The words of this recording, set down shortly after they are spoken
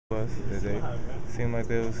They seemed like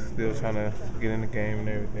they was still trying to get in the game and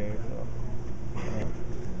everything. So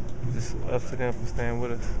just up to them for staying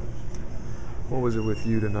with us. What was it with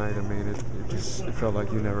you tonight? I mean, it felt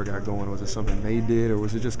like you never got going. Was it something they did, or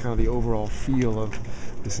was it just kind of the overall feel of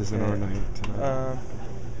this isn't our night tonight?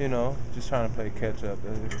 You know, just trying to play catch up.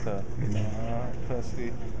 It's tough. You know, plus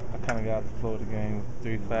I kind of got out the flow of the game with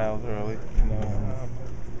 3 fouls early. You know,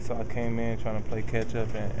 so I came in trying to play catch up,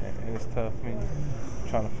 and it's tough. I mean,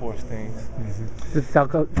 trying to force things. Did foul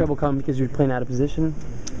trouble come because you're playing out of position?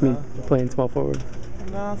 I mean, playing small forward.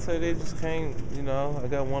 No, I'd say they just came. You know, I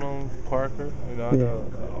got one on Parker. You know, I got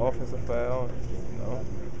an offensive foul. You know,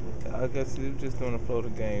 I guess it was just doing the flow of the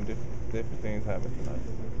game. Different things happen tonight.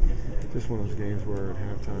 Just one of those games where at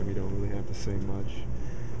halftime you don't really have to say much.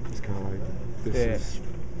 It's kind of like this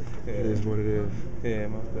it is what it is. Yeah,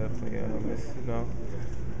 most definitely. You know,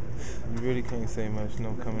 you really can't say much. You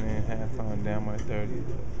know, coming in halftime down by 30,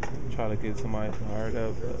 try to get somebody fired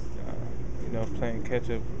up. But, you know, playing catch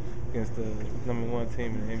up against the #1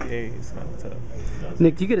 team in the NBA is kind of tough.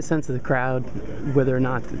 Nick, do you get a sense of the crowd, whether or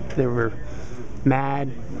not they were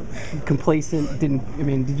mad, complacent?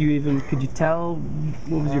 Could you tell?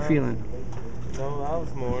 What was your feeling? No, I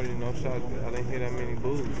was more, you know, shocked. I didn't hear that many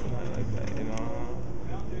boos like that, you know.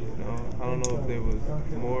 I don't know if there was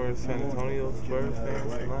more San Antonio Spurs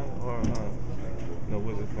fans tonight or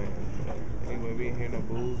Wizard fans. But anyway, we didn't hear no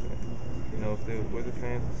boos. And, you know, if there was Wizard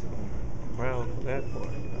fans, I'm proud for that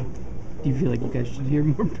part. You know. Do you feel like you guys should hear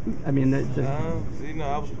more? I mean, you know,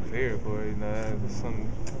 I was prepared for it. You know,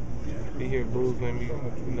 you hear boos when we,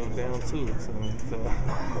 you know, down 2. So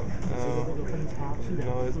you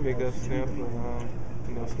know, it's big ups to them for,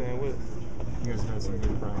 you know, staying with us. You guys had some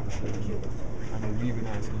good crowds. I mean, we've been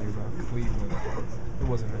asking you about Cleveland. There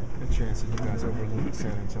wasn't a chance that you guys overlooked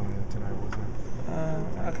San Antonio tonight, was there?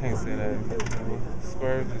 I can't say that. You know,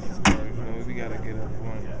 Spurs is Spurs. You know, we gotta get up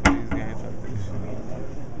for these games like this. You know,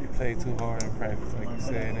 we play too hard in practice, like you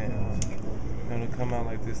said, and to come out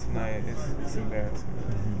like this tonight, it's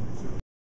embarrassing.